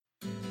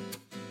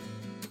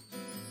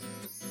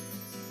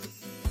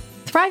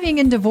Thriving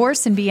in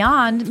divorce and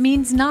beyond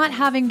means not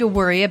having to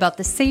worry about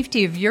the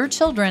safety of your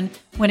children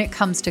when it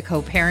comes to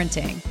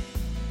co-parenting.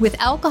 With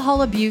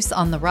alcohol abuse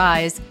on the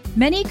rise,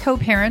 many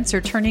co-parents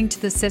are turning to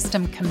the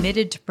system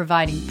committed to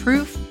providing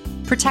proof,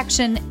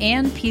 protection,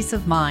 and peace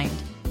of mind.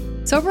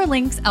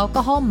 SoberLink's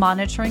alcohol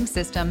monitoring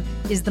system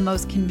is the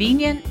most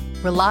convenient,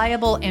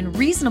 reliable, and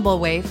reasonable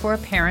way for a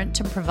parent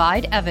to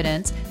provide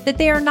evidence that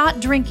they are not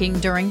drinking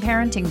during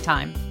parenting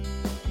time.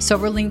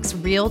 SoberLink's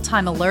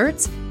real-time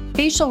alerts,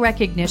 facial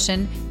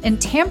recognition,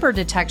 and tamper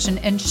detection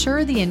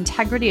ensure the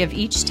integrity of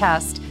each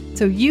test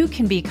so you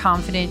can be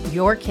confident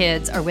your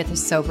kids are with a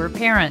sober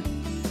parent.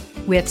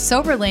 With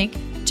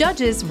SoberLink,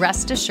 judges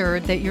rest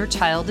assured that your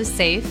child is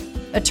safe,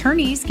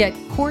 attorneys get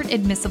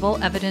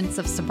court-admissible evidence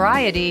of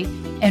sobriety,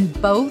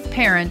 and both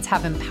parents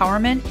have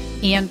empowerment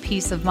and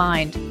peace of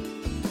mind.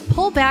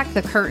 Pull back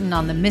the curtain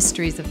on the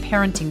mysteries of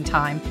parenting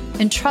time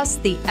and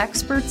trust the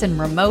experts in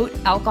remote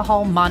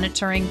alcohol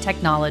monitoring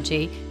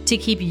technology to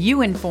keep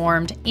you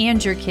informed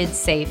and your kids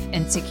safe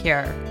and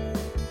secure.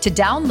 To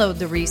download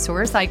the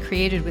resource I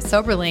created with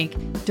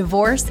SoberLink,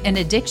 Divorce and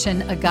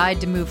Addiction, A Guide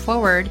to Move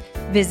Forward,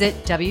 visit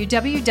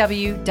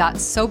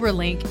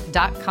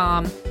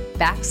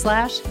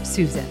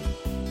www.soberlink.com/Susan.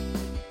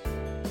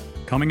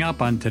 Coming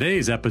up on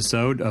today's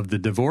episode of the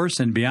Divorce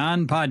and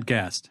Beyond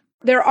podcast.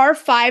 There are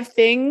 5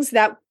 things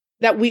that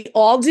we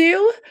all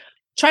do.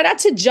 Try not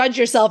to judge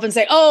yourself and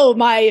say, "Oh,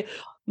 my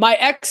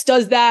ex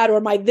does that,"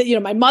 or my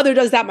mother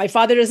does that, my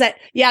father does that.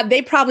 Yeah,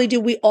 they probably do.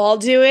 We all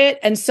do it.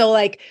 And so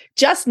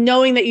just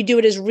knowing that you do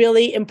it is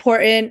really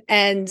important,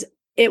 and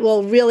it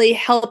will really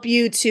help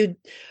you to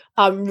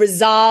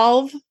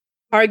resolve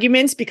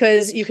arguments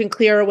because you can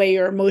clear away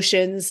your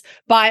emotions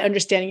by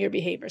understanding your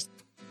behaviors.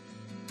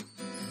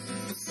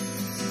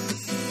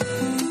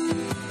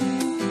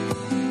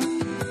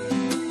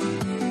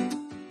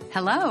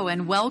 Hello,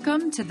 and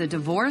welcome to the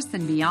Divorce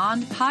and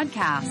Beyond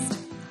podcast.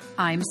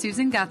 I'm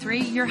Susan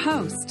Guthrie, your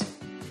host.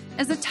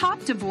 As a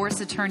top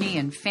divorce attorney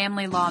and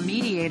family law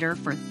mediator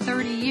for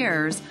 30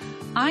 years,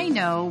 I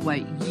know what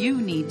you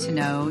need to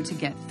know to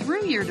get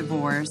through your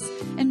divorce,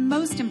 and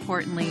most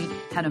importantly,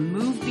 how to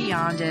move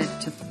beyond it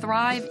to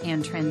thrive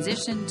and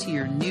transition to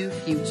your new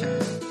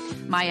future.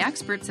 My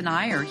experts and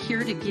I are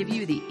here to give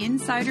you the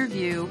insider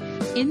view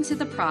into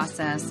the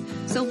process,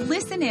 so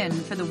listen in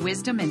for the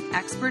wisdom and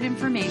expert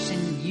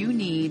information you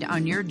need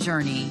on your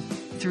journey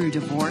through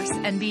divorce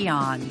and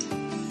beyond.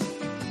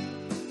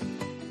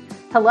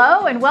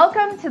 Hello, and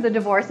welcome to the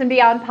Divorce and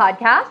Beyond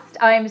podcast.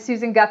 I'm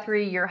Susan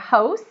Guthrie, your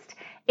host.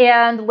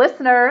 And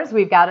listeners,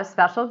 we've got a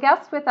special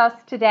guest with us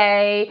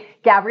today.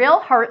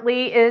 Gabrielle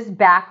Hartley is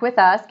back with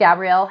us.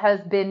 Gabrielle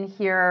has been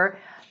here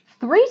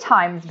 3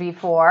 times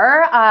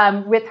before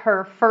with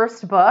her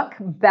first book,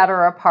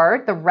 Better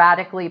Apart, The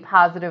Radically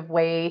Positive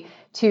Way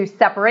to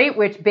Separate,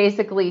 which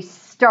basically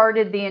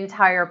started the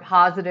entire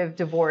positive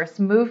divorce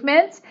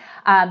movement.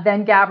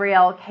 Then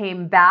Gabrielle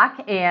came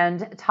back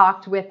and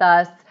talked with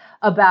us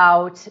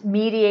about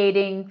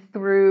mediating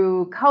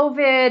through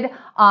COVID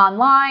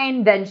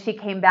online. Then she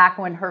came back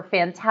when her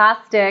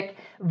fantastic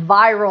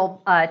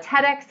viral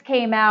TEDx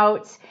came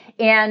out.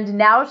 And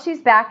now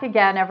she's back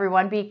again,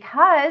 everyone,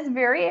 because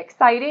very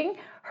exciting,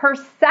 her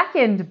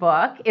second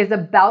book is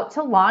about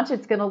to launch.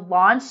 It's going to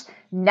launch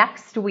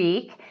next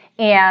week.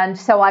 And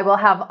so I will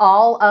have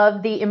all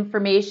of the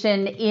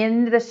information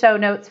in the show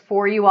notes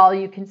for you all.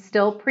 You can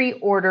still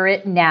pre-order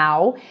it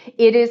now.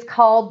 It is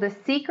called The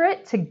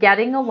Secret to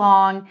Getting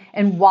Along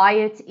and Why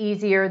It's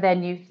Easier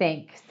Than You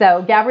Think.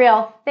 So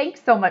Gabrielle,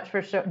 thanks so much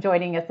for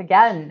joining us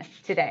again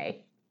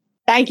today.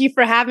 Thank you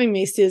for having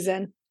me,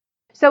 Susan.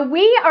 So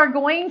we are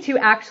going to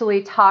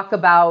actually talk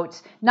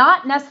about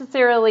not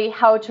necessarily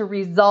how to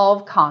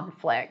resolve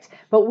conflict,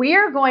 but we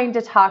are going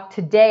to talk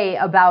today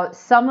about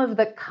some of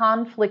the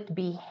conflict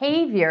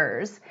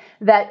behaviors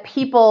that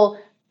people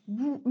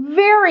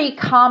very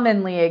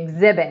commonly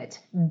exhibit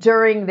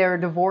during their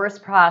divorce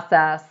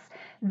process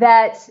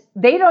that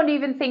they don't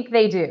even think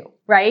they do,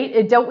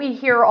 right? Don't we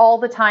hear all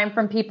the time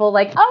from people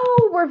like,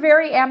 "Oh, we're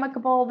very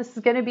amicable. This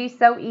is going to be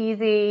so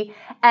easy."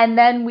 And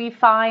then we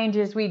find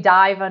as we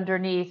dive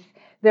underneath,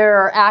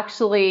 there are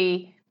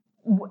actually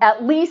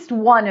at least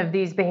one of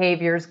these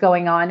behaviors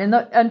going on. And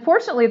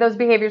unfortunately, those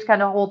behaviors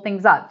kind of hold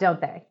things up, don't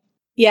they?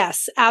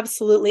 Yes,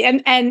 absolutely.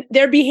 And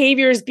their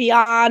behaviors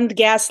beyond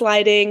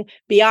gaslighting,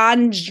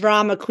 beyond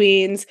drama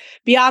queens,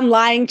 beyond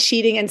lying,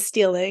 cheating, and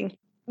stealing.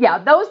 Yeah,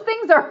 those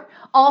things are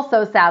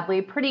also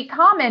sadly pretty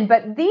common,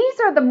 but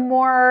these are the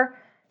more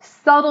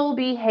subtle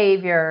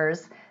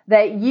behaviors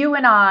that you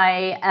and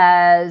I,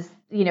 as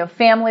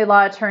family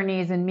law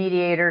attorneys and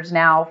mediators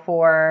now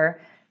for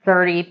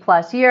 30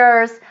 plus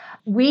years,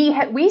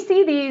 we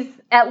see these,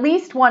 at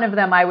least one of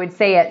them, I would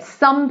say, at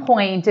some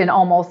point in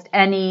almost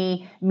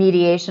any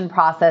mediation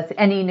process,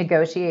 any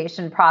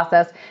negotiation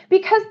process,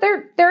 because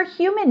they're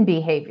human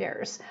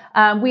behaviors.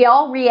 We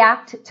all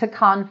react to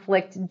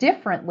conflict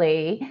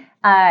differently.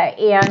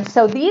 And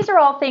so these are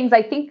all things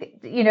I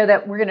think,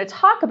 that we're going to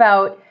talk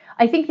about.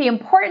 I think the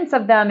importance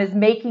of them is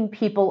making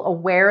people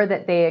aware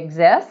that they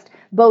exist,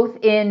 both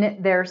in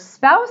their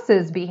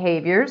spouse's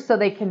behaviors so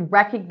they can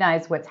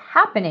recognize what's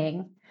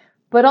happening,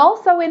 but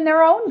also in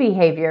their own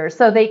behavior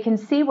so they can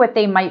see what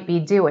they might be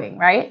doing,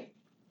 right?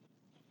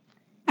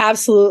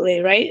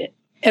 Absolutely, right?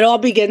 It all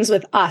begins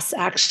with us,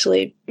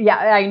 actually. Yeah,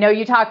 I know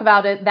you talk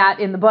about that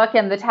in the book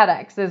and the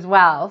TEDx as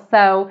well.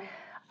 So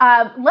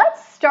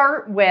let's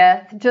start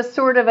with just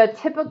sort of a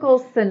typical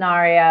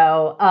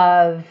scenario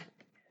of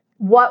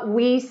what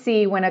we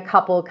see when a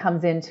couple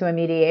comes into a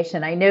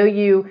mediation. I know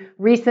you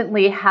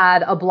recently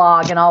had a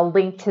blog, and I'll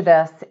link to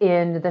this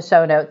in the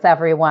show notes,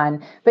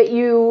 everyone, but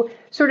you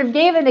sort of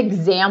gave an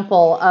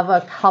example of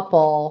a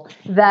couple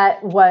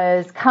that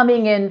was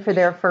coming in for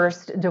their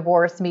first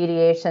divorce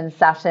mediation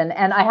session.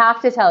 And I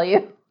have to tell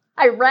you,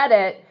 I read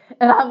it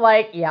and I'm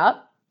like, yep.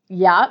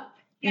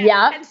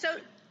 And so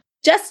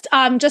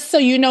just so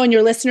you know and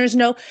your listeners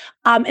know,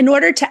 in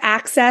order to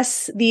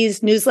access these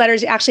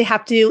newsletters, you actually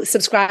have to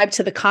subscribe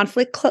to the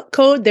conflict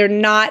code. They're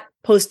not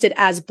posted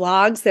as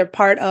blogs. They're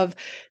part of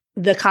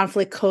the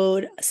conflict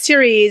code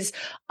series,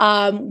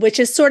 which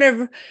is sort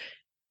of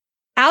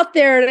out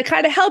there to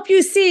kind of help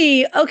you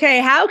see,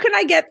 okay, how can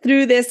I get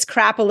through this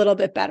crap a little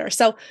bit better?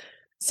 So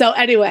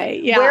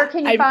anyway, yeah. Where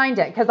can you find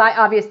it? Because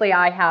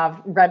I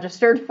have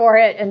registered for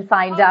it and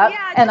signed up,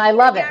 and I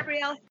love it.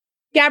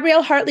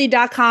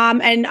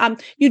 GabrielleHartley.com.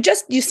 And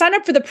you sign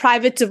up for the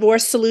private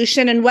divorce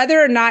solution. And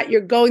whether or not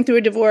you're going through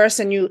a divorce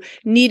and you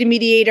need a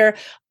mediator,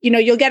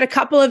 you'll get a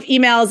couple of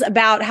emails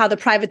about how the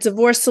private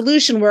divorce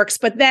solution works.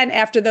 But then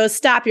after those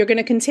stop, you're going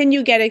to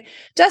continue getting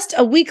just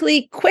a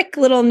weekly, quick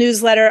little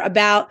newsletter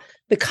about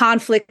the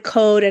conflict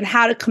code and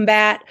how to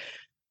combat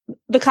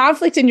the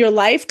conflict in your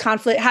life,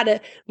 how to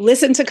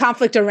listen to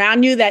conflict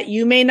around you that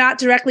you may not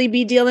directly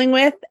be dealing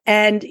with,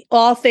 and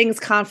all things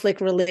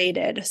conflict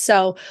related.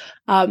 So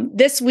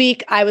this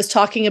week I was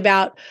talking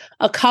about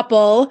a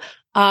couple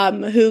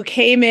who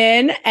came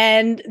in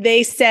and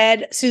they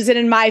said, Susan,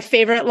 and my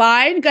favorite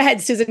line, go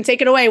ahead, Susan,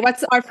 take it away.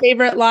 What's our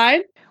favorite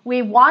line?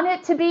 We want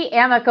it to be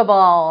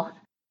amicable.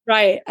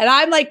 Right. And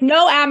I'm like,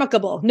 no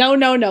amicable.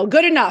 No.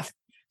 Good enough.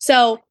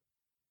 So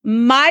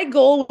my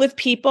goal with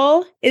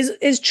people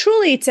is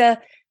truly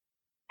to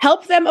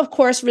help them, of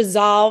course,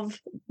 resolve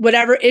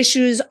whatever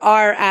issues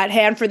are at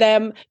hand for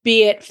them,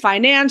 be it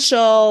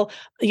financial,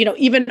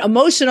 even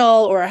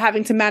emotional, or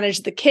having to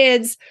manage the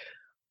kids.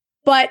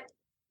 But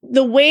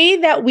the way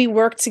that we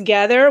work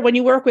together, when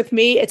you work with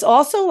me, it's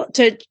also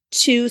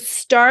to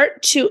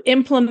start to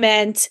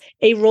implement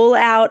a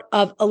rollout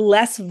of a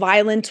less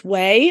violent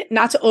way,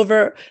 not to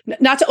over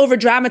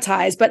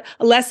dramatize, but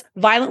a less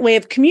violent way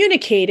of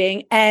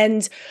communicating,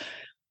 and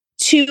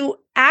to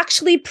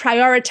actually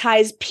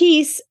prioritize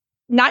peace,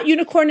 not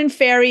unicorn and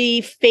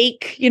fairy,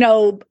 fake,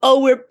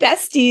 we're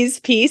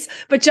besties peace,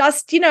 but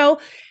just,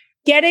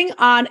 getting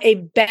on a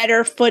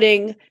better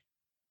footing.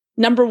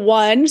 Number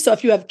one, so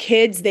if you have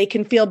kids, they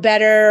can feel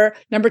better.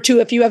 Number two,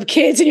 if you have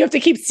kids and you have to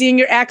keep seeing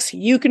your ex,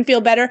 you can feel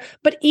better.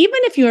 But even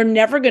if you're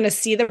never going to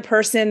see the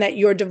person that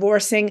you're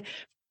divorcing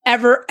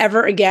ever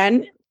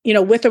again,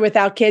 with or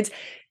without kids,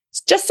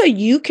 just so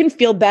you can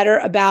feel better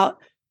about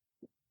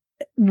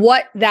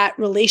what that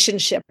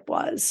relationship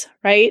was,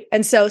 right?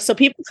 And so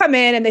people come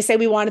in and they say,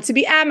 we want it to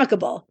be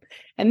amicable.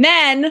 And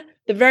then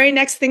the very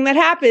next thing that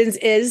happens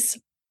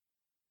is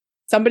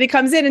somebody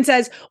comes in and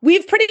says,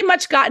 we've pretty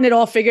much gotten it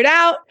all figured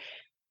out.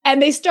 And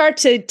they start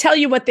to tell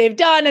you what they've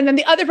done. And then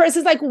the other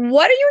person's like,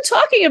 what are you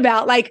talking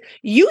about? Like,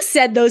 you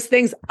said those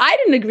things. I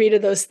didn't agree to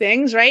those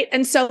things, right?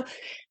 And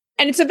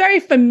it's a very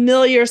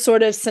familiar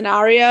sort of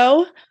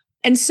scenario.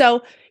 And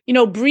so,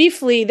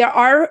 briefly, there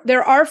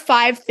are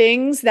 5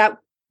 things that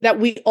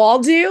we all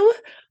do.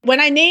 When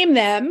I name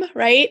them,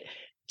 right,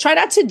 try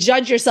not to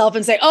judge yourself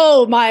and say,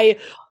 oh, my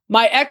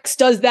ex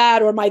does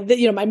that, or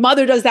my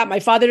mother does that, my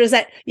father does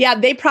that. Yeah,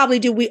 they probably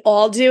do. We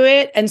all do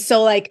it. And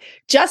so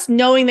just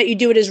knowing that you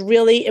do it is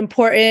really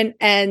important,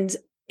 and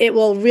it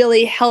will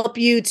really help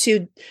you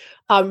to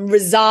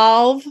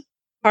resolve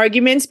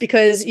arguments,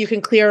 because you can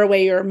clear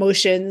away your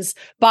emotions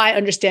by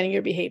understanding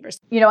your behaviors.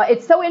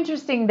 It's so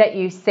interesting that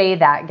you say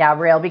that,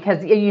 Gabrielle,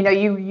 because,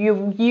 you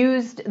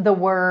used the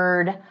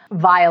word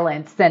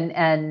violence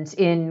and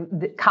in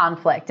the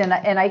conflict. And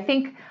I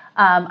think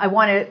I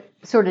want to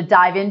sort of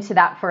dive into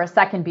that for a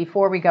second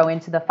before we go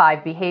into the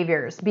 5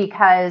 behaviors,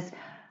 because,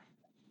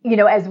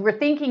 as we're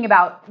thinking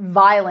about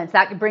violence,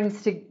 that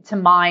brings to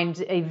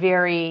mind a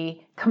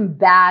very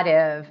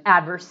combative,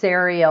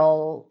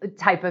 adversarial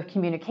type of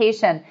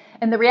communication.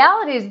 And the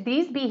reality is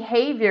these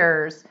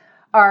behaviors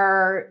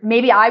are,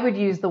 maybe I would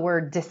use the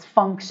word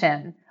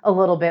dysfunction a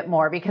little bit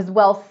more, because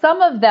while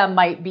some of them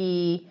might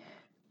be,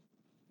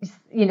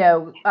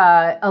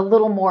 a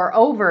little more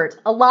overt,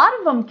 a lot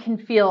of them can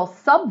feel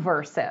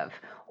subversive,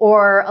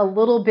 or a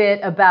little bit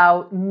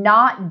about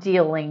not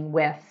dealing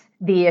with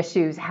the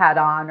issues head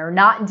on, or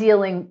not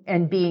dealing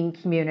and being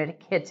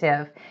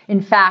communicative.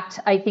 In fact,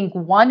 I think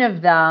one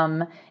of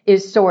them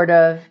is sort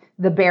of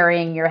the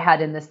burying your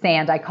head in the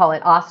sand. I call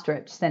it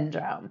ostrich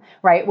syndrome,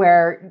 right?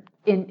 Where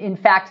in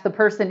fact, the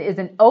person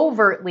isn't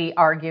overtly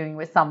arguing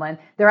with someone.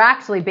 They're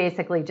actually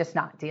basically just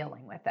not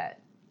dealing with it.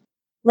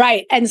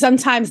 Right. And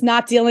sometimes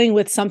not dealing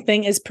with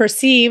something is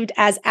perceived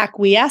as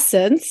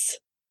acquiescence,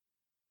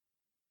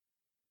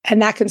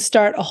 and that can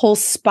start a whole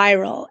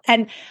spiral.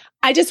 And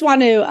I just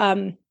want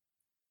to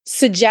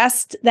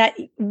suggest that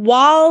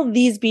while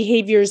these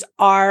behaviors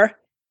are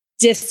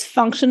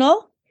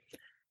dysfunctional,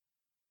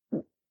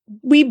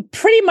 we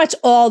pretty much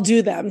all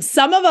do them.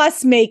 Some of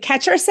us may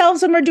catch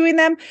ourselves when we're doing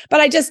them, but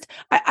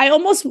I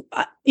almost,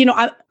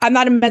 I'm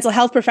not a mental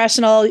health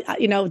professional,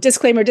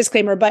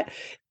 disclaimer, but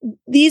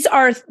these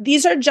are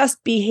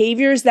just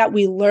behaviors that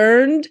we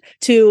learned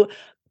to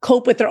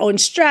cope with their own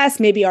stress.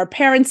 Maybe our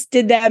parents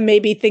did them.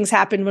 Maybe things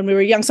happened when we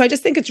were young. So I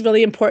just think it's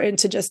really important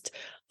to just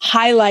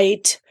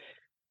highlight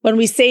when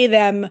we say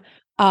them,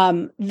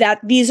 that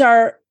these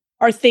are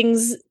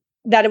things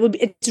that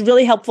it's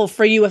really helpful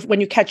for you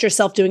when you catch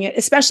yourself doing it,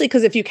 especially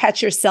because if you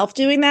catch yourself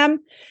doing them,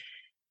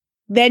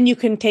 then you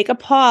can take a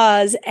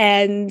pause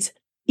and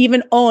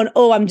even own,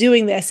 oh, I'm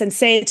doing this, and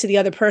say it to the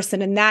other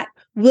person. And that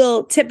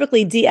will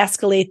typically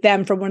de-escalate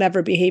them from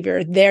whatever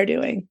behavior they're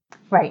doing.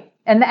 Right.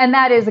 And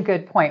that is a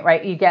good point,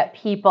 right? You get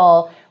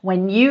people,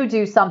 when you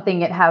do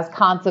something, it has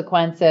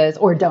consequences,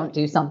 or don't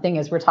do something,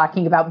 as we're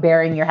talking about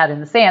burying your head in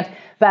the sand,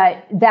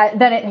 but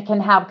then it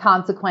can have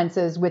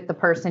consequences with the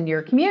person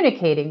you're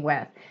communicating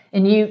with.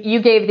 And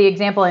you gave the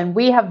example, and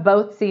we have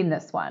both seen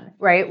this one,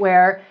 right?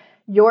 Where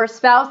your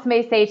spouse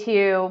may say to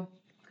you,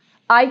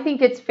 I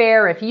think it's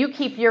fair if you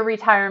keep your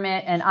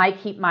retirement and I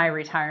keep my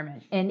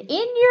retirement. And in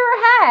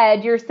your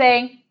head, you're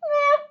saying,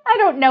 I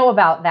don't know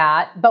about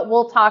that, but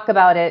we'll talk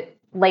about it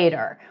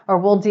later, or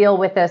we'll deal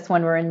with this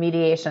when we're in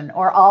mediation,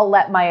 or I'll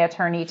let my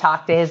attorney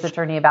talk to his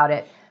attorney about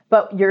it.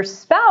 But your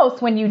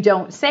spouse, when you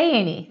don't say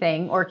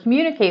anything or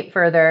communicate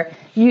further,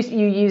 you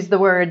use the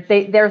word,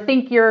 they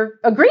think you're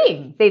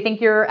agreeing. They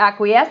think you're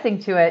acquiescing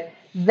to it.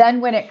 Then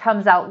when it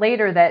comes out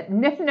later that,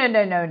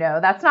 no,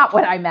 that's not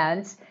what I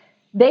meant,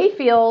 they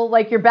feel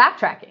like you're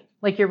backtracking,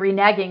 like you're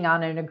reneging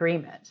on an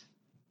agreement.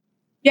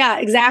 Yeah,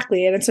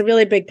 exactly. And it's a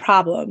really big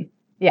problem.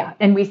 Yeah.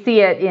 And we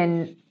see it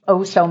in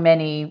so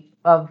many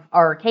of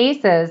our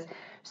cases.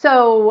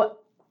 So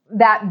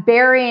that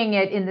burying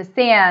it in the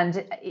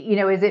sand,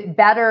 is it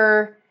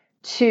better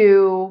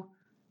to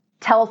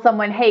tell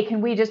someone, hey,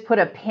 can we just put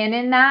a pin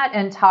in that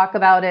and talk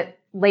about it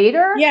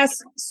later?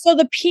 Yes. So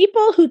the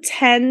people who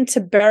tend to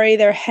bury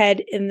their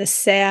head in the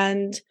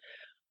sand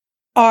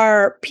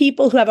are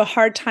people who have a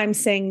hard time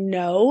saying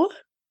no,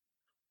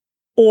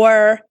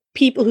 or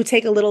people who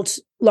take a little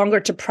longer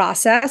to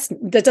process.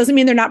 That doesn't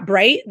mean they're not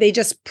bright. They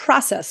just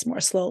process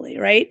more slowly,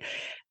 right?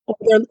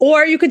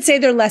 Or you could say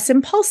they're less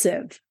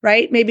impulsive,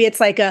 right? Maybe it's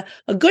like a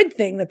good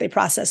thing that they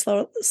process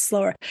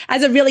slower.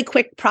 As a really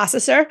quick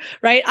processor,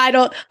 right?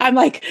 I'm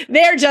like,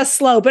 they're just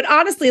slow. But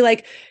honestly,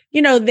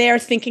 they're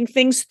thinking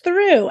things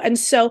through. And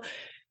so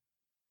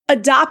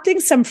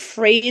adopting some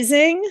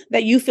phrasing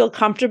that you feel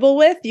comfortable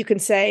with, you can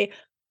say,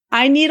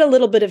 I need a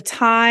little bit of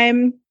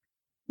time.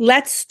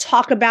 Let's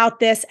talk about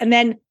this, and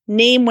then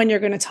name when you're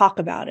going to talk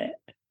about it,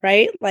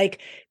 right? Like,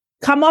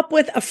 come up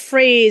with a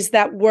phrase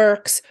that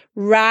works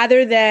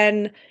rather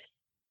than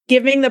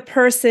giving the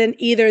person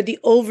either the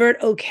overt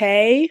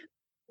okay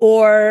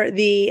or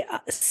the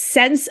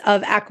sense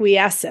of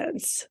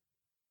acquiescence.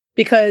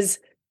 Because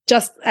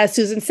just as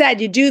Susan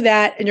said, you do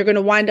that and you're going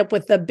to wind up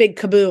with a big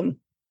kaboom.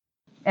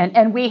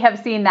 And we have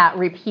seen that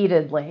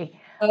repeatedly.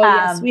 Oh,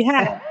 yes, we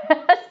have.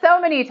 So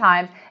many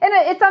times. And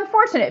it's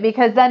unfortunate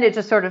because then it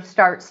just sort of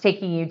starts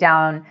taking you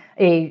down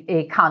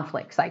a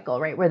conflict cycle,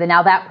 right? Where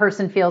now that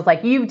person feels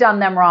like you've done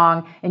them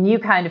wrong and you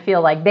kind of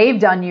feel like they've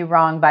done you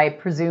wrong by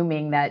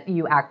presuming that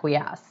you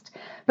acquiesced.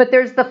 But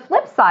there's the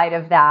flip side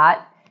of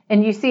that.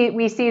 And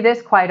we see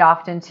this quite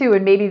often too.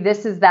 And maybe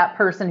this is that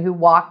person who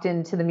walked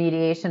into the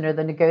mediation or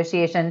the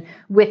negotiation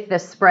with the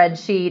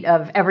spreadsheet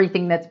of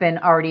everything that's been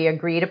already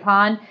agreed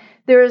upon.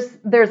 There's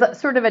a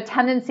sort of a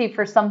tendency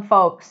for some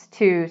folks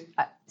to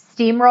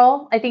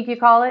steamroll, I think you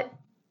call it.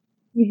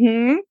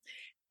 Mm-hmm.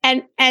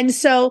 And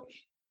so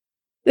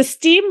the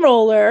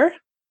steamroller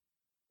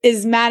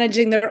is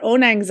managing their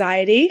own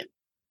anxiety.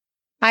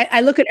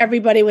 I look at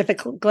everybody with a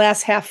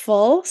glass half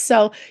full.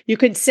 So you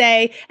could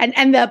say,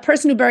 and the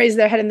person who buries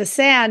their head in the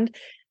sand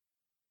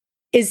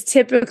is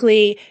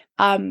typically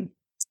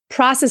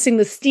processing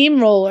the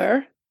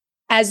steamroller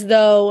as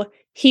though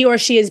he or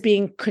she is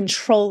being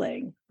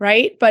controlling,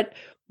 right? But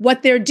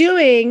what they're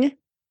doing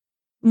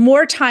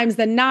more times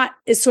than not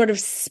is sort of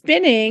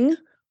spinning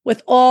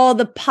with all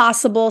the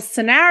possible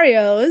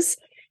scenarios.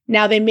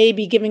 Now they may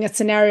be giving a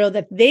scenario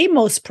that they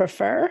most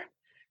prefer,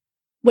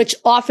 which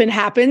often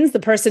happens. The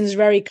person is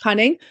very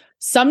cunning.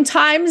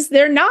 Sometimes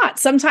they're not.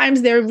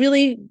 Sometimes they're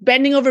really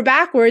bending over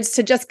backwards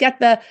to just get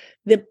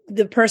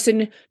the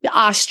person, the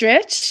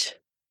ostrich,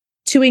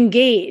 to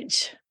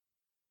engage.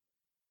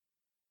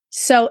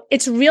 So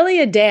it's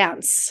really a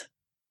dance,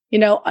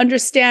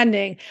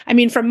 understanding. I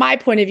mean, from my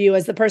point of view,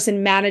 as the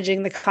person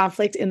managing the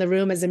conflict in the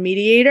room as a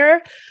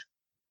mediator,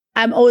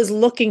 I'm always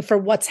looking for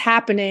what's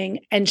happening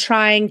and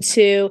trying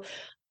to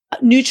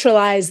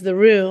neutralize the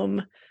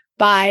room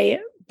by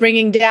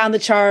bringing down the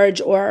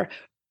charge or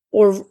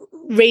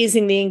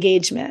raising the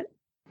engagement.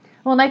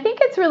 Well, and I think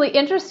it's really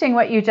interesting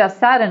what you just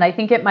said, and I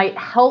think it might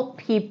help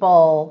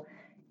people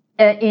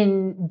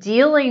in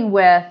dealing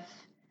with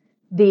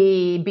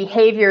the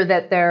behavior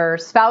that their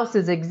spouse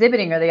is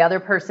exhibiting or the other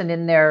person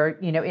in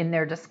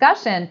their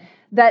discussion,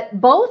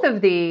 that both of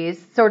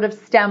these sort of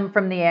stem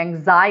from the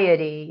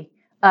anxiety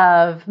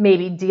of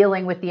maybe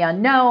dealing with the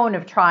unknown,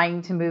 of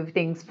trying to move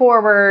things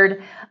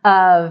forward,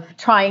 of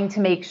trying to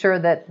make sure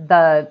that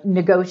the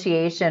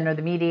negotiation or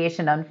the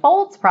mediation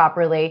unfolds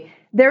properly.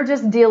 They're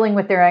just dealing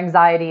with their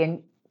anxiety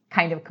in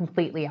kind of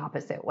completely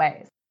opposite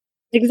ways.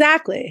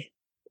 Exactly.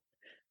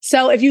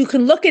 So if you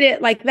can look at it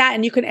like that,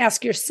 and you can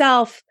ask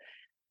yourself,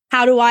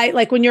 how do I,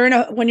 like, when you're in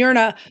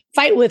a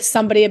fight with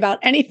somebody about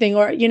anything,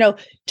 or,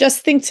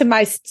 just think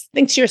to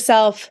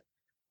yourself,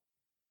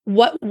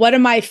 what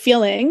am I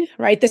feeling,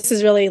 right? This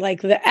is really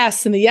like the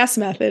S in the yes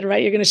method,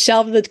 right? You're going to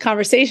shelve the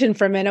conversation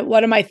for a minute.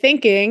 What am I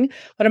thinking?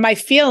 What am I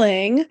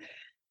feeling?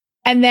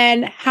 And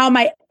then how am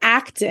I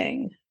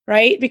acting,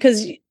 right?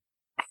 Because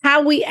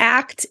how we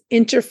act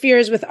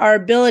interferes with our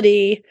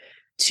ability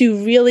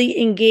to really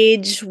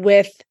engage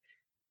with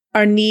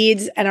our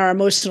needs and our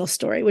emotional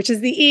story, which is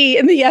the E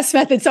in the yes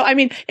method. So, I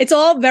mean, it's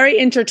all very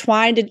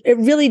intertwined. It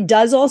really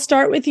does all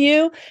start with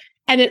you.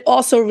 And it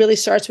also really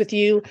starts with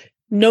you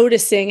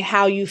noticing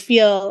how you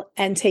feel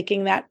and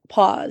taking that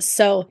pause.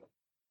 So,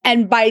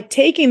 and by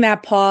taking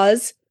that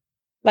pause,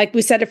 like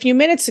we said a few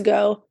minutes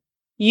ago,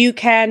 you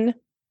can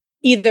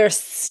either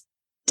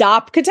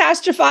stop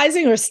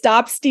catastrophizing or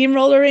stop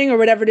steamrollering or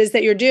whatever it is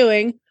that you're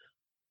doing,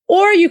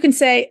 or you can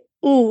say,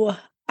 ooh,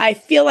 I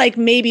feel like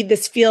maybe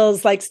this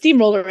feels like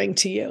steamrollering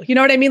to you. You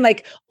know what I mean?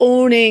 Like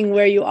owning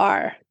where you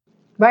are.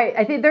 Right.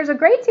 I think there's a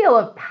great deal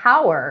of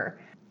power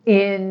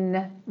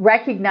in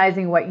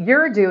recognizing what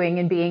you're doing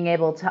and being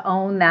able to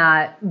own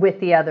that with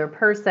the other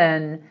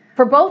person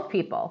for both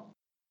people.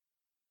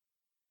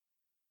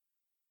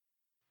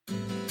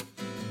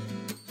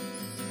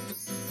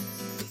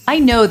 I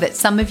know that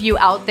some of you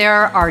out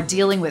there are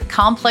dealing with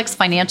complex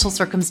financial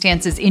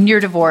circumstances in your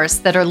divorce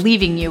that are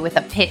leaving you with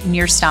a pit in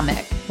your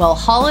stomach. Well,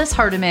 Hollis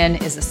Hardiman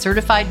is a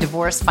certified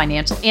divorce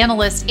financial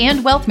analyst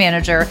and wealth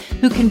manager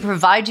who can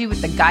provide you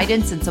with the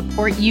guidance and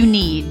support you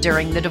need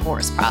during the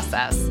divorce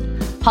process.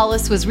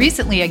 Hollis was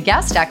recently a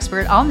guest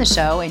expert on the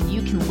show, and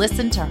you can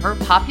listen to her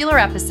popular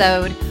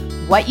episode,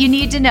 What You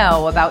Need to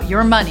Know About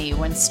Your Money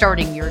When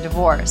Starting Your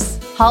Divorce.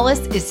 Hollis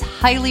is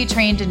highly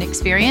trained and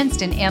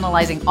experienced in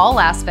analyzing all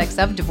aspects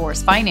of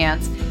divorce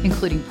finance,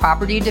 including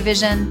property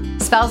division,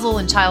 spousal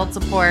and child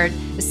support,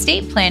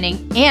 estate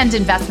planning, and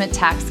investment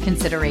tax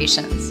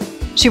considerations.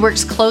 She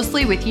works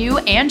closely with you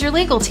and your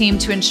legal team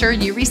to ensure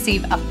you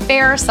receive a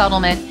fair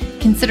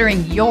settlement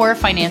considering your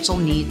financial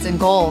needs and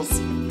goals.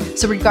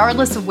 So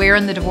regardless of where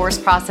in the divorce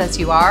process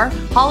you are,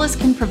 Hollis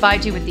can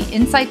provide you with the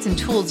insights and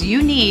tools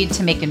you need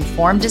to make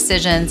informed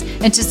decisions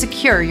and to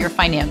secure your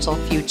financial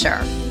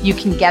future. You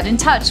can get in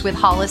touch with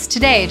Hollis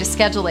today to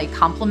schedule a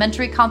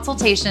complimentary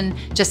consultation.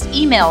 Just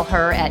email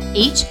her at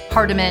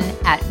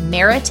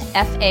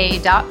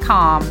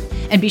hhardiman@meritfa.com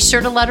and be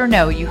sure to let her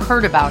know you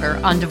heard about her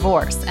on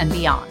Divorce and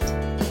Beyond.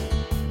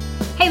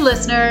 Hey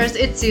listeners,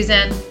 it's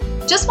Susan.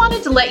 Just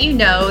wanted to let you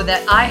know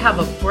that I have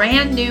a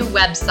brand new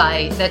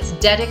website that's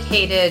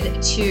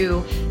dedicated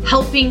to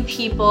helping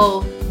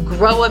people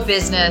grow a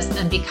business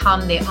and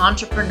become the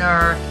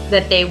entrepreneur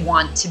that they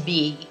want to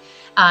be.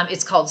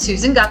 It's called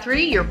Susan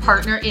Guthrie, Your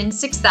Partner in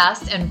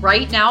Success. And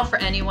right now, for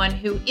anyone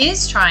who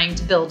is trying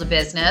to build a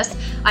business,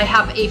 I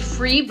have a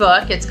free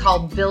book. It's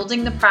called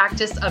Building the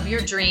Practice of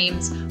Your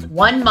Dreams,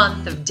 1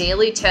 month of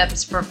daily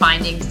tips for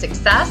finding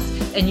success.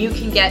 And you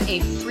can get a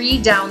free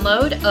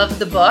download of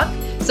the book.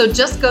 So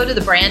just go to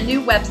the brand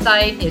new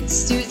website. It's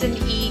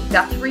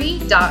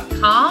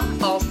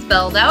susaneguthrie.com, all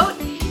spelled out.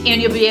 And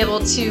you'll be able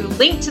to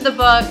link to the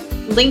book,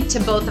 link to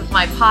both of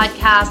my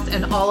podcasts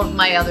and all of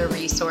my other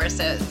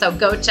resources. So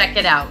go check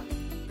it out.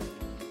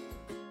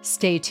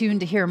 Stay tuned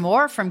to hear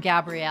more from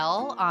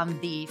Gabrielle on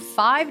the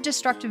 5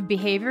 destructive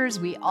behaviors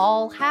we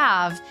all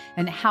have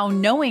and how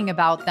knowing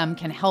about them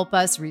can help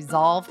us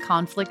resolve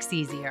conflicts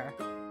easier.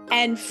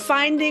 And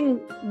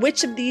finding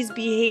which of these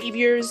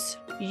behaviors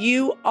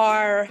you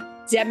are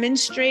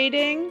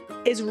demonstrating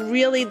is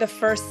really the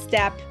first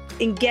step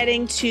in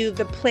getting to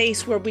the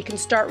place where we can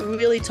start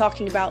really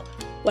talking about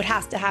what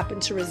has to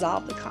happen to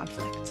resolve the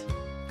conflict.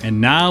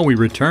 And now we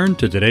return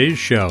to today's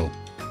show.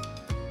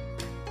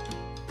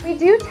 We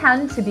do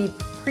tend to be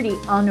pretty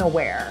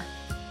unaware.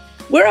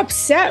 We're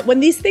upset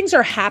when these things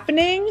are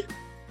happening.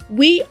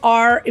 We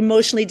are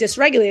emotionally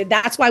dysregulated.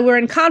 That's why we're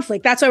in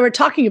conflict. That's why we're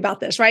talking about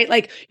this, right?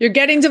 Like you're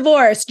getting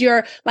divorced.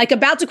 You're like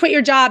about to quit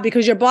your job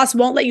because your boss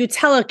won't let you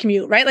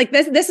telecommute, right? Like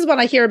this is what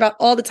I hear about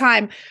all the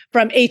time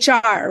from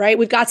HR, right?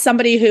 We've got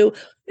somebody who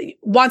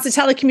wants to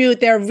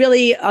telecommute. They're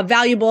really a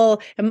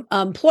valuable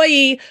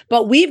employee,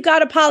 but we've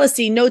got a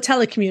policy, no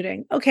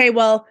telecommuting. Okay,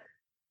 well,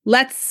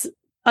 let's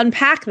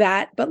unpack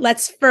that, but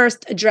let's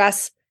first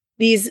address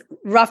these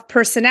rough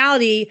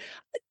personality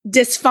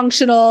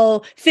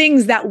dysfunctional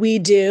things that we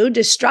do,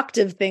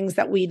 destructive things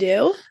that we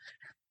do.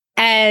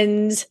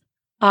 And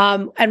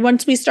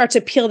once we start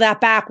to peel that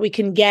back, we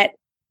can get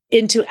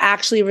into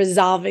actually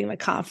resolving the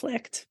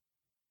conflict.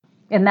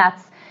 And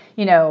that's,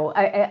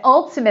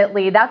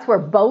 ultimately, that's where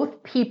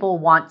both people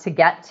want to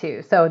get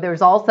to. So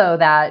there's also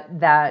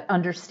that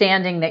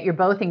understanding that you're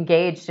both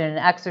engaged in an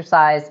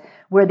exercise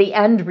where the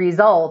end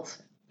result,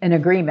 an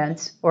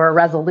agreement or a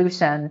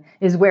resolution,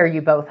 is where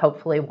you both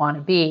hopefully want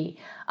to be.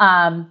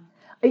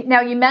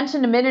 Now, you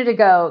mentioned a minute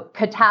ago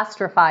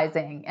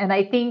catastrophizing, and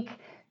I think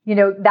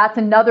that's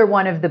another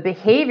one of the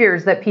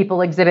behaviors that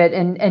people exhibit.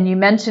 And you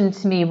mentioned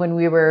to me when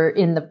we were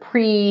in the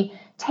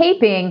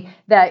pre-taping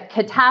that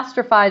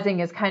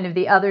catastrophizing is kind of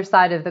the other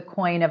side of the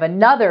coin of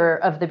another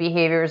of the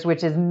behaviors,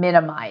 which is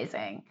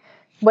minimizing.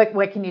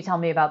 What can you tell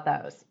me about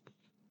those?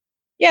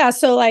 Yeah.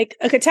 So like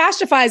a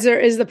catastrophizer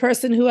is the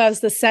person who has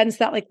the sense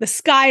that like the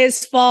sky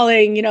is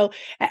falling,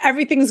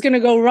 everything's going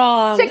to go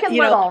wrong. Chicken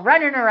Little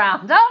running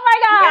around. Oh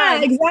my God.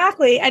 Yeah,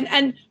 exactly.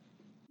 And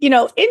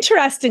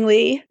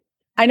interestingly,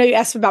 I know you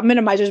asked about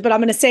minimizers, but I'm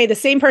going to say the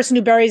same person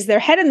who buries their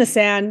head in the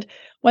sand,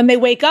 when they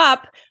wake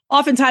up,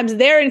 oftentimes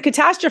they're in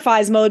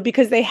catastrophize mode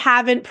because they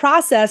haven't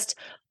processed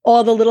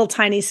all the little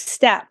tiny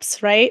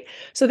steps, right?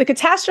 So the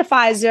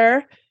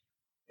catastrophizer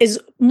is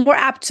more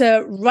apt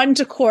to run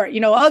to court.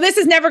 Oh, this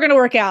is never going to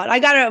work out.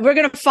 We're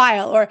going to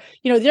file, or,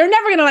 they're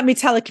never going to let me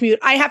telecommute.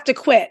 I have to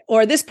quit.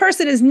 Or this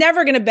person is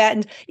never going to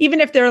bend, even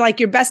if they're like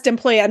your best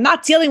employee. I'm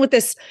not dealing with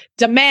this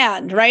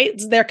demand,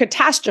 right? They're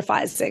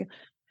catastrophizing.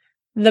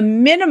 The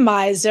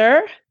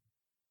minimizer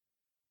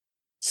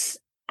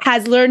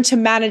has learned to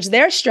manage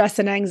their stress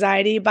and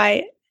anxiety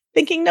by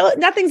thinking, no,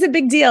 nothing's a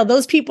big deal.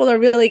 Those people are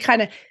really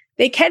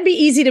they can be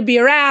easy to be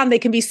around. They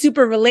can be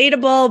super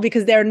relatable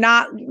because they're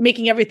not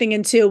making everything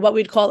into what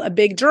we'd call a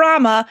big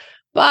drama,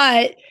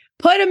 but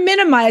put a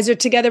minimizer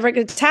together for a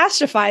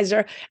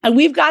catastrophizer. And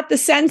we've got the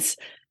sense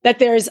that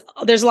there's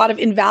a lot of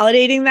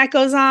invalidating that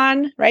goes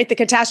on, right? The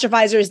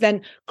catastrophizer is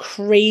then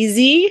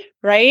crazy,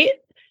 right?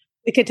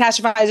 The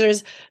catastrophizer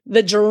is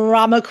the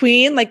drama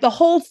queen, like the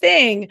whole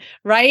thing,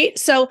 right?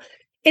 So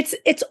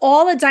it's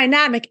all a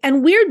dynamic,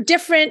 and we're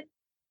different.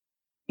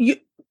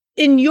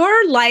 In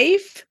your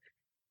life,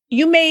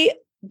 you may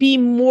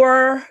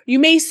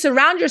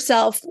surround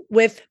yourself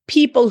with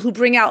people who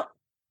bring out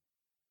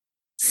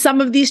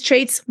some of these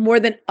traits more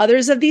than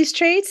others of these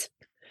traits,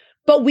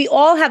 but we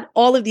all have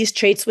all of these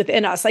traits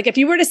within us. Like if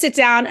you were to sit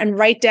down and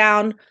write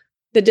down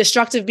the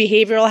destructive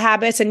behavioral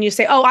habits and you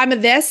say, oh, I'm a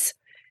this,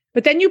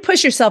 but then you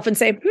push yourself and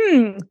say,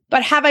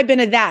 but have I been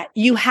a that?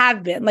 You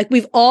have been. Like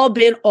we've all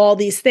been all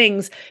these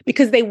things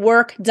because they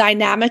work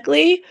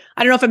dynamically.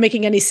 I don't know if I'm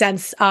making any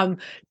sense.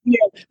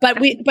 But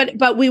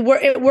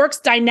it works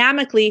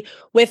dynamically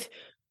with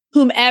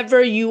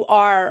whomever you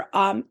are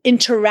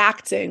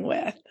interacting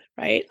with.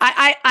 Right.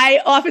 I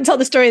often tell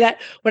the story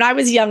that when I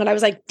was young and I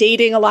was like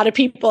dating a lot of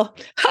people,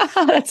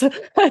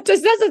 that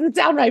doesn't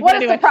sound right.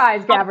 What a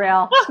surprise,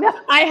 Gabrielle.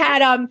 I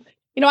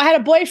had a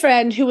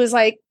boyfriend who was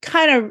like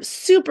kind of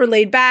super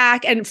laid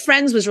back, and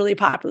Friends was really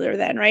popular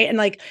then. Right. And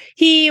like,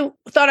 he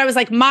thought I was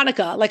like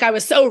Monica, like I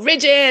was so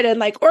rigid and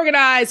like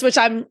organized, which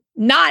I'm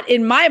not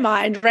in my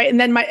mind. Right. And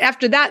then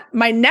after that,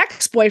 my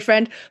next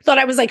boyfriend thought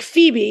I was like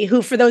Phoebe,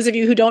 who, for those of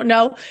you who don't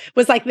know,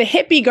 was like the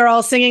hippie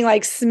girl singing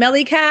like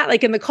Smelly Cat,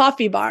 like in the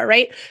coffee bar.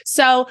 Right.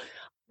 So,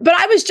 but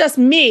I was just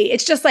me.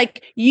 It's just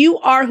like you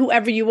are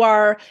whoever you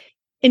are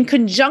in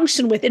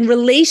conjunction with, in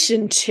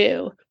relation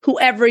to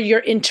whoever you're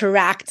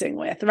interacting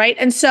with, right?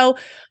 And so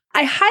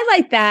I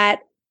highlight that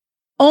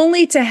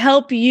only to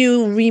help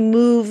you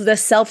remove the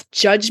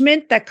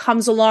self-judgment that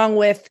comes along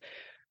with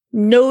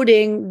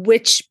noting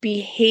which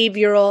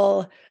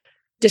behavioral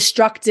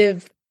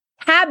destructive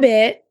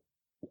habit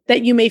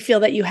that you may feel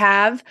that you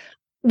have.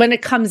 When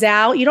it comes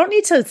out, you don't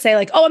need to say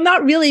like, oh, I'm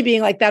not really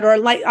being like that, or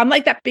like I'm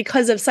like that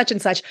because of such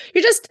and such.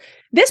 You're just,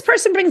 this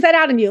person brings that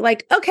out in you.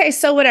 Like, okay,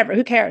 so whatever,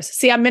 who cares?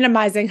 See, I'm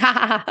minimizing.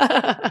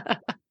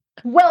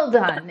 Well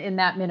done in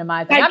that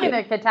minimizing. I'm in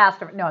a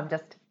catastrophe. No, I'm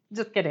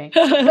just kidding.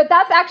 But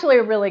that's actually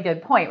a really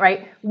good point,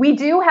 right? We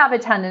do have a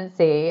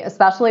tendency,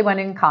 especially when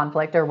in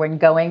conflict or when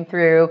going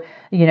through,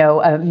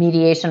 a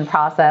mediation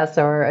process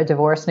or a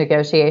divorce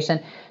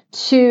negotiation,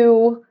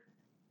 to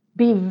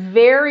be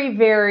very,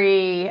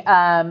 very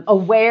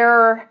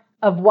aware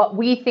of what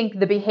we think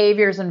the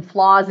behaviors and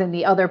flaws in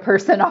the other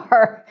person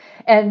are,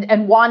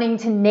 and wanting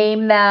to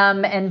name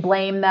them and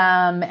blame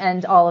them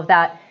and all of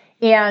that.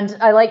 And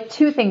I like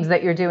two things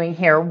that you're doing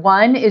here.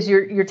 One is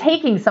you're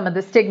taking some of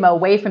the stigma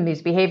away from these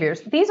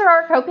behaviors. These are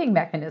our coping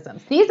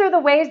mechanisms. These are the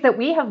ways that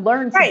we have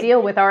learned to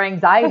deal with our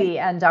anxiety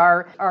and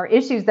our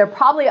issues. They're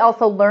probably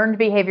also learned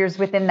behaviors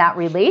within that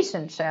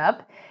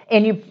relationship.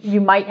 And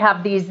you might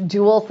have these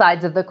dual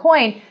sides of the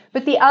coin.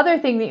 But the other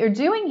thing that you're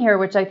doing here,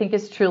 which I think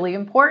is truly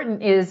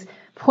important, is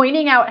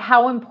pointing out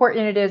how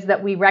important it is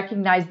that we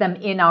recognize them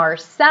in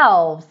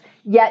ourselves,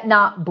 yet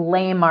not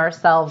blame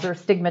ourselves or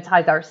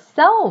stigmatize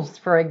ourselves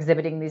for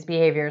exhibiting these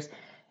behaviors.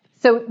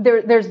 So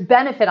there's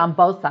benefit on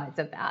both sides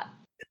of that.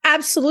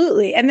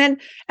 Absolutely. And then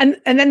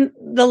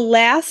the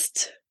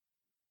last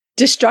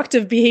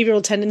destructive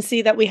behavioral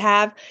tendency that we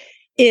have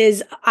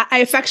is, I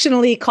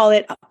affectionately call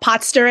it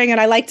pot stirring. And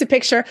I like to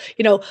picture,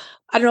 I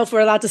don't know if we're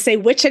allowed to say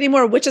witch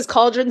anymore, witch's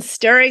cauldron,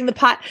 stirring the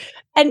pot.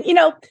 And,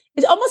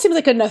 it almost seems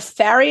like a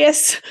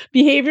nefarious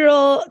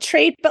behavioral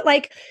trait, but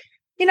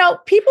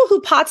people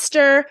who pot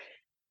stir,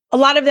 a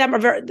lot of them are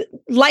very,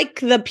 like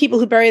the people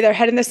who bury their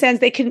head in the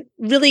sands, they can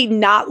really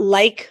not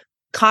like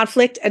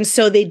conflict. And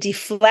so they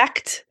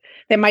deflect.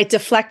 They might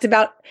deflect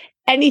about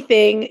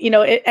anything,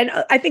 and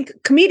I think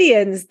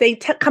comedians, they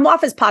come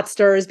off as pot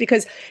stirrers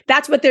because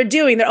that's what they're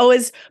doing. They're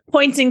always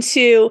pointing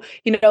to,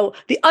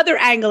 the other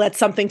angle at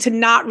something, to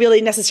not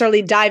really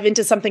necessarily dive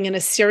into something in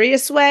a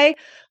serious way.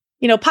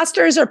 Pot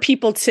stirrers are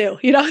people too,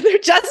 they're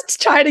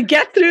just trying to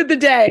get through the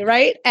day,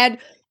 right? And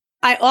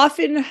I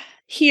often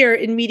hear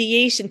in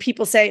mediation,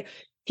 people say,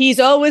 he's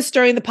always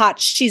stirring the pot.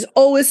 She's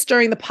always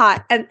stirring the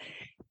pot. And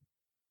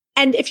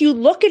if you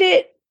look at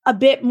it a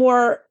bit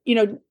more,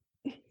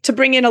 to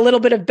bring in a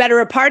little bit of better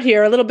apart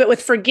here, a little bit with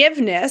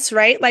forgiveness,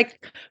 right?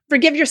 Like,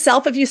 forgive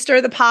yourself if you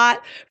stir the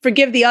pot,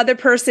 forgive the other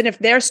person if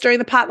they're stirring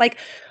the pot. Like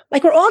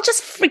we're all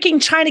just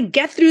freaking trying to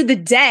get through the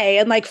day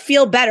and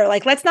feel better.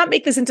 Let's not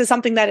make this into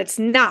something that it's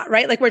not,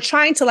 right? We're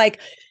trying to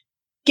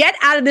get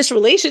out of this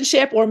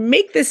relationship or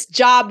make this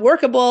job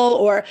workable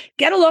or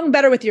get along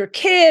better with your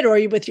kid or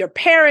with your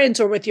parent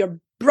or with your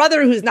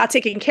brother who's not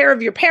taking care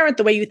of your parent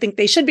the way you think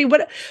they should be.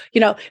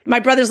 My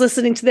brother's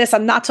listening to this.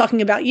 I'm not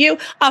talking about you.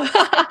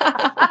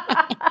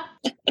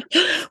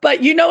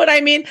 But you know what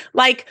I mean?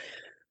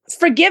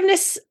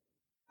 Forgiveness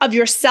of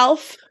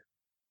yourself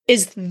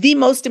is the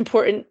most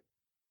important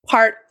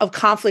part of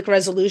conflict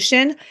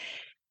resolution,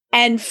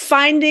 and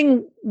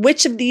finding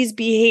which of these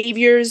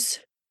behaviors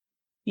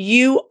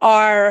you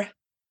are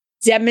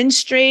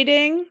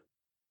demonstrating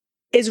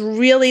is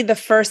really the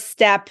first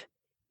step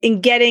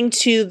in getting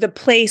to the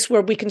place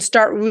where we can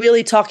start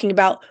really talking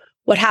about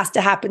what has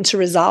to happen to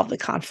resolve the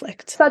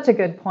conflict. Such a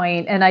good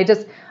point. And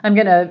I'm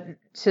going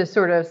to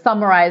sort of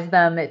summarize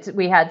them.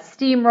 We had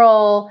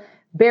steamroll,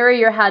 bury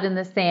your head in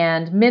the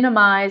sand,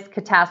 minimize,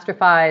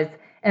 catastrophize,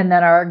 and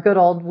then our good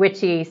old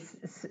witchy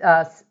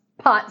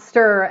pot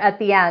stir at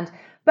the end.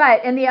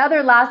 And the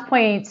other last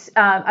point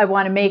I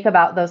want to make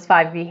about those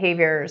 5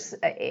 behaviors,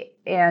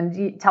 and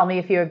you tell me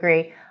if you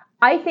agree,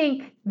 I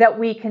think that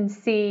we can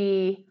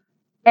see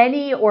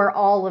any or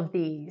all of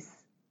these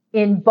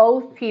in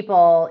both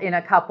people, in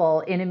a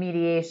couple, in a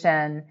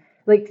mediation.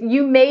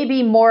 You may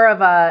be more of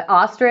a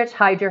ostrich,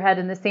 hide your head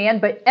in the sand,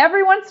 but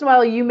every once in a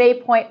while you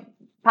may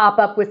pop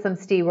up with some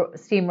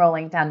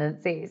steamrolling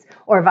tendencies,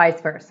 or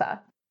vice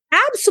versa.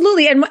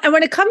 Absolutely. And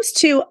when it comes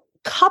to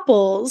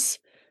couples,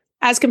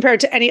 as compared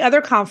to any other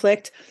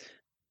conflict,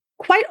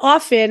 quite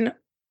often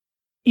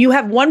you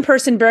have one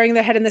person burying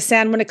their head in the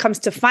sand when it comes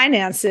to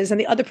finances and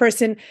the other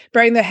person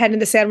burying their head in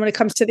the sand when it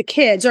comes to the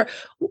kids or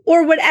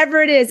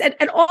whatever it is.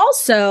 And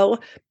also,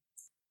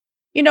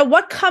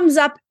 what comes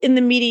up in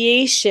the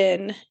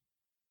mediation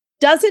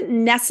doesn't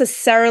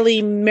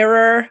necessarily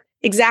mirror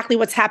exactly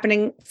what's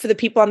happening for the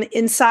people on the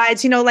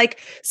insides.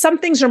 Some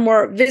things are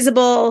more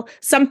visible,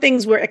 some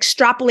things we're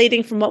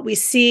extrapolating from what we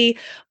see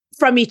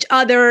from each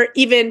other,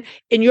 even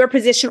in your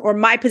position or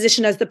my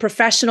position as the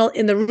professional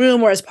in the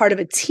room or as part of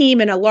a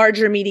team in a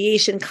larger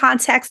mediation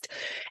context.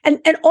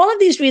 And all of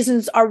these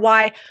reasons are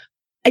why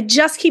I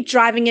just keep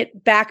driving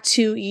it back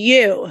to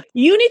you.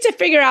 You need to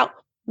figure out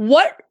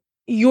what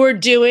you're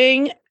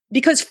doing,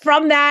 because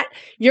from that,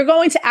 you're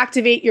going to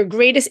activate your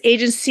greatest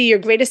agency, your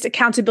greatest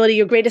accountability,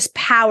 your greatest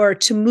power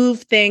to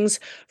move things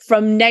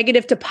from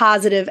negative to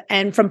positive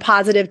and from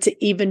positive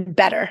to even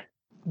better.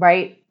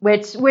 Right.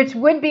 Which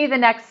would be the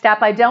next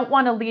step. I don't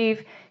want to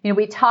leave,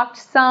 we talked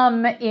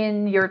some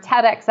in your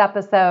TEDx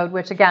episode,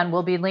 which again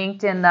will be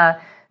linked in the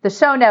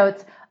show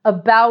notes,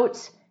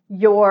 about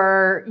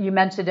you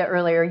mentioned it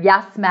earlier,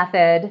 yes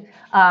method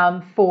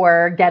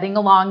for getting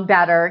along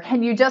better.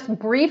 Can you just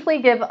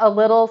briefly give a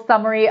little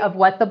summary of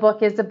what the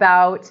book is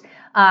about?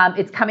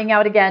 It's coming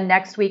out again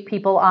next week,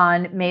 people,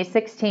 on May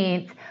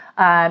 16th.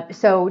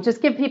 So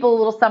just give people a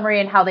little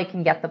summary and how they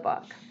can get the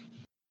book.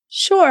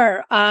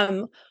 Sure.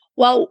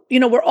 Well,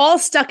 we're all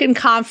stuck in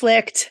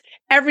conflict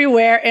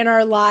everywhere in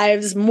our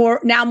lives, more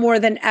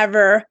than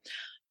ever.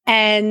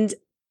 And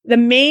the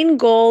main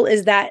goal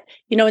is that,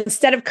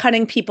 instead of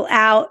cutting people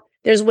out,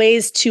 there's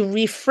ways to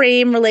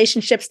reframe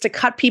relationships, to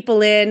cut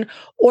people in,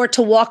 or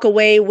to walk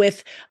away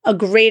with a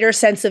greater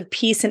sense of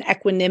peace and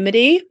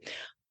equanimity.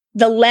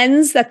 The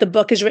lens that the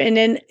book is written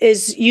in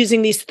is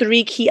using these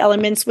 3 key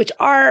elements, which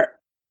are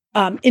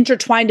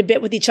intertwined a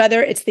bit with each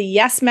other. It's the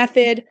yes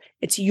method.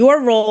 It's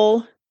your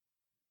role.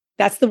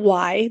 That's the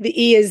Y. The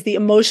E is the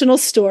emotional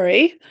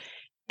story.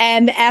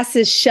 And the S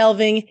is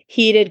shelving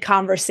heated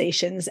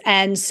conversations.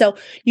 And so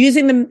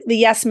using the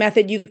yes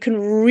method, you can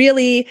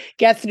really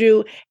get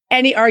through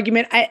any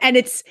argument. And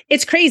it's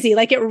crazy.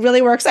 It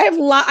really works. I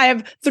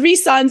have 3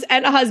 sons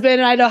and a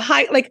husband, and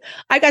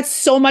I got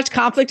so much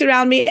conflict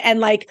around me.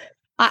 And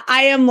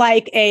I am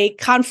like a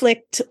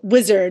conflict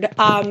wizard,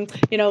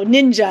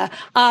 ninja.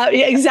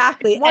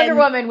 Exactly. Wonder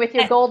Woman with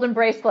your golden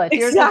bracelet.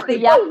 Exactly.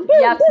 Here's the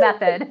yes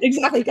method.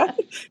 Exactly.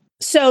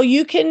 So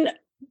you can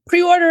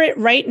pre-order it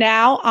right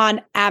now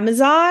on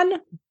Amazon,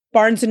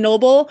 Barnes &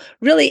 Noble,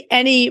 really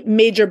any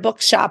major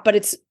bookshop, but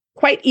it's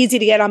quite easy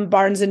to get on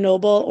Barnes &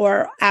 Noble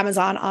or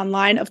Amazon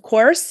online, of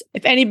course.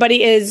 If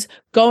anybody is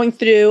going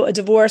through a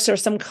divorce or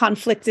some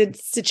conflicted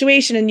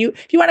situation and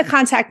if you want to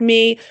contact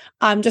me,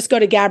 just go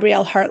to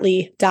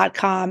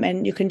GabrielleHartley.com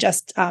and you can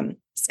just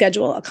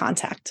schedule a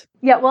contact.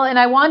 Yeah, well, and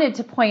I wanted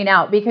to point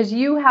out, because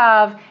you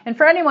have, and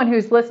for anyone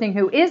who's listening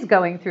who is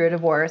going through a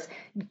divorce,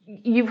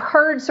 you've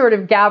heard sort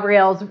of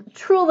Gabrielle's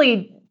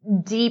truly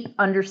deep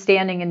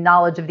understanding and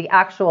knowledge of the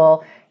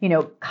actual,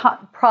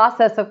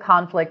 process of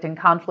conflict and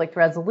conflict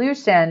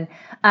resolution.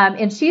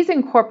 And she's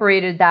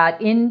incorporated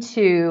that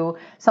into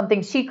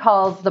something she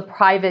calls the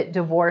private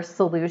divorce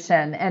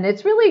solution. And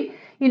it's really,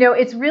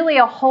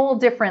 a whole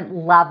different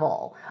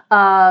level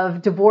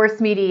of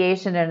divorce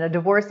mediation and a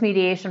divorce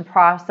mediation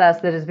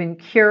process that has been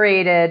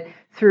curated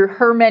through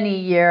her many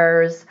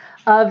years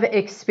of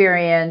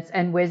experience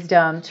and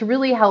wisdom to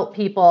really help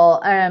people.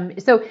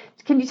 So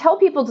can you tell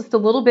people just a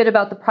little bit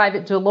about the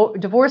private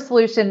divorce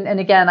solution?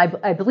 And again,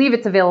 I believe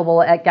it's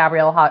available at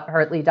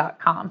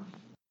GabrielleHartley.com.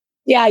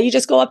 Yeah, you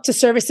just go up to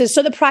services.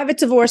 So the private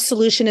divorce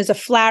solution is a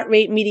flat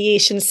rate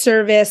mediation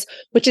service,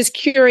 which is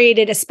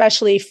curated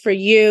especially for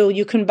you.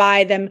 You can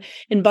buy them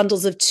in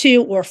bundles of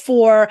 2 or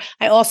 4.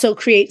 I also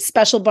create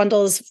special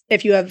bundles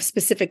if you have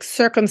specific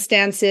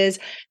circumstances.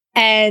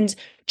 And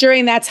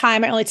during that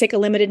time, I only take a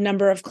limited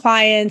number of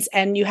clients,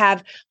 and you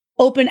have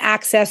open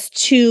access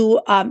to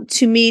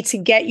me to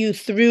get you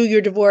through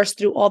your divorce,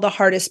 through all the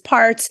hardest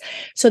parts,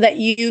 so that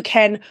you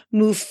can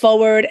move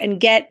forward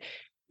and get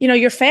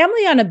your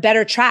family on a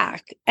better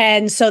track.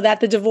 And so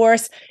that the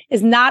divorce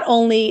is not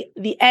only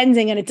the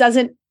ending, and it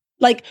doesn't,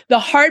 like, the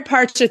hard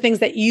parts are things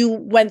that you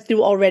went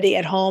through already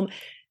at home.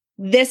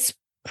 This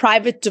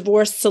private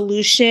divorce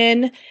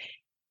solution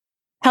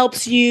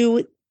helps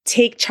you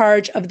take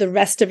charge of the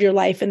rest of your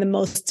life in the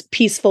most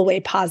peaceful way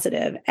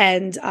positive.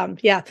 And I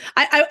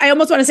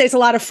almost want to say it's a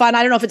lot of fun.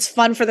 I don't know if it's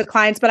fun for the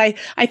clients, but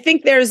I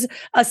think there's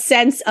a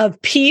sense of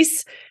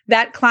peace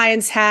that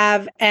clients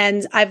have.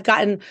 And I've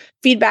gotten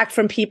feedback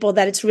from people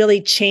that it's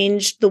really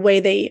changed the way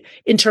they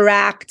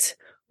interact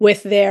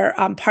with their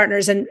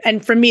partners.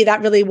 And for me,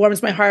 that really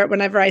warms my heart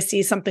whenever I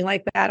see something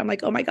like that. I'm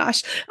like, oh my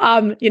gosh,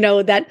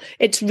 that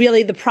it's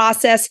really, the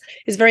process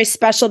is very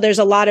special. There's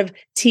a lot of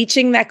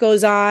teaching that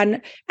goes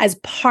on as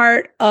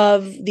part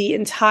of the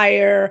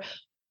entire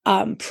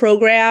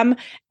program.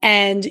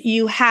 And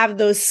you have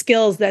those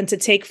skills then to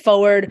take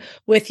forward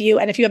with you.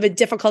 And if you have a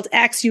difficult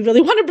ex, you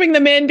really want to bring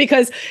them in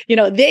because,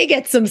 they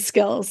get some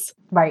skills.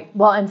 Right.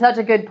 Well, and such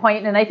a good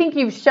point. And I think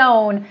you've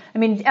shown,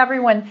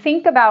 everyone,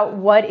 think about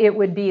what it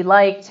would be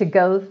like to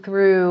go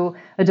through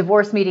a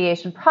divorce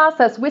mediation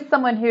process with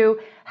someone who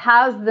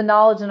has the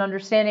knowledge and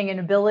understanding and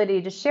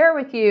ability to share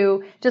with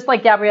you, just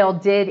like Gabrielle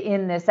did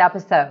in this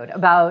episode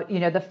about,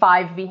 the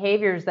 5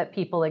 behaviors that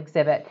people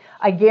exhibit.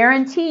 I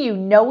guarantee you,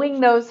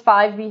 knowing those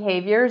 5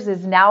 behaviors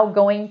is now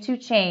going to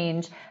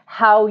change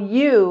how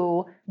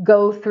you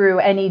go through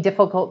any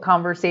difficult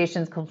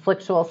conversations,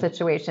 conflictual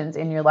situations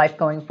in your life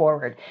going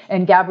forward.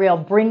 And Gabrielle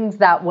brings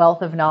that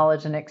wealth of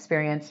knowledge and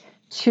experience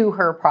to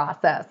her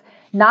process.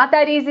 Not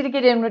that easy to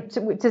get in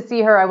to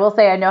see her. I will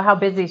say I know how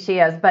busy she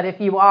is, but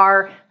if you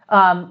are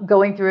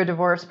going through a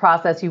divorce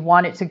process, you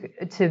want it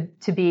to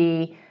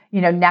be,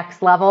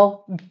 next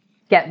level,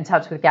 get in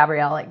touch with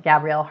Gabrielle at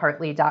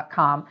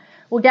GabrielleHartley.com.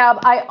 Well, Gab,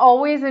 I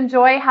always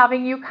enjoy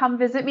having you come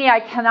visit me. I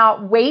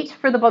cannot wait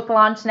for the book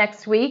launch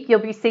next week.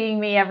 You'll be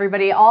seeing me,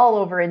 everybody, all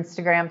over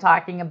Instagram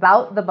talking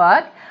about the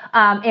book,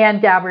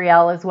 and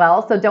Gabrielle as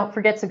well. So don't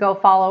forget to go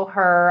follow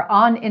her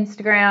on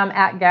Instagram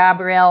at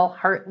Gabrielle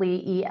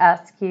Hartley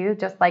ESQ,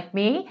 just like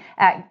me,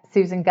 at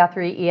Susan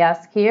Guthrie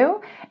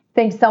ESQ.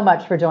 Thanks so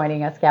much for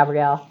joining us,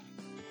 Gabrielle.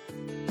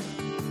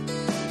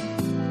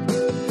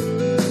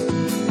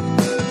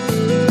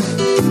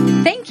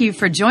 Thank you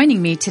for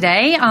joining me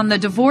today on the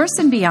Divorce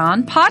and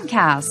Beyond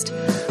podcast.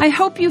 I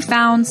hope you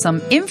found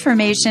some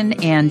information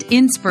and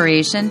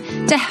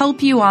inspiration to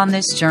help you on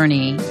this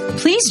journey.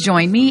 Please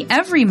join me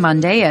every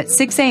Monday at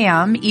 6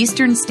 a.m.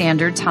 Eastern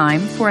Standard Time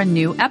for a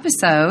new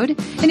episode.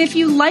 And if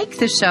you like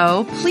the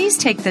show, please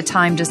take the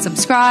time to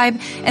subscribe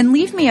and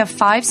leave me a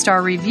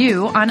 5-star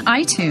review on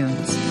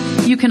iTunes.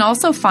 You can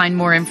also find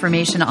more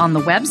information on the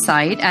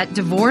website at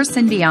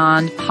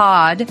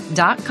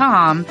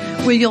divorceandbeyondpod.com,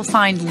 where you'll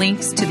find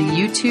links to the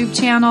YouTube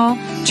channel,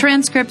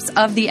 transcripts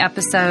of the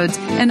episodes,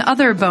 and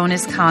other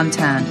bonus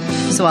content.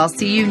 So I'll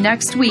see you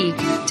next week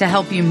to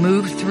help you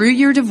move through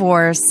your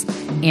divorce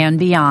and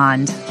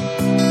beyond.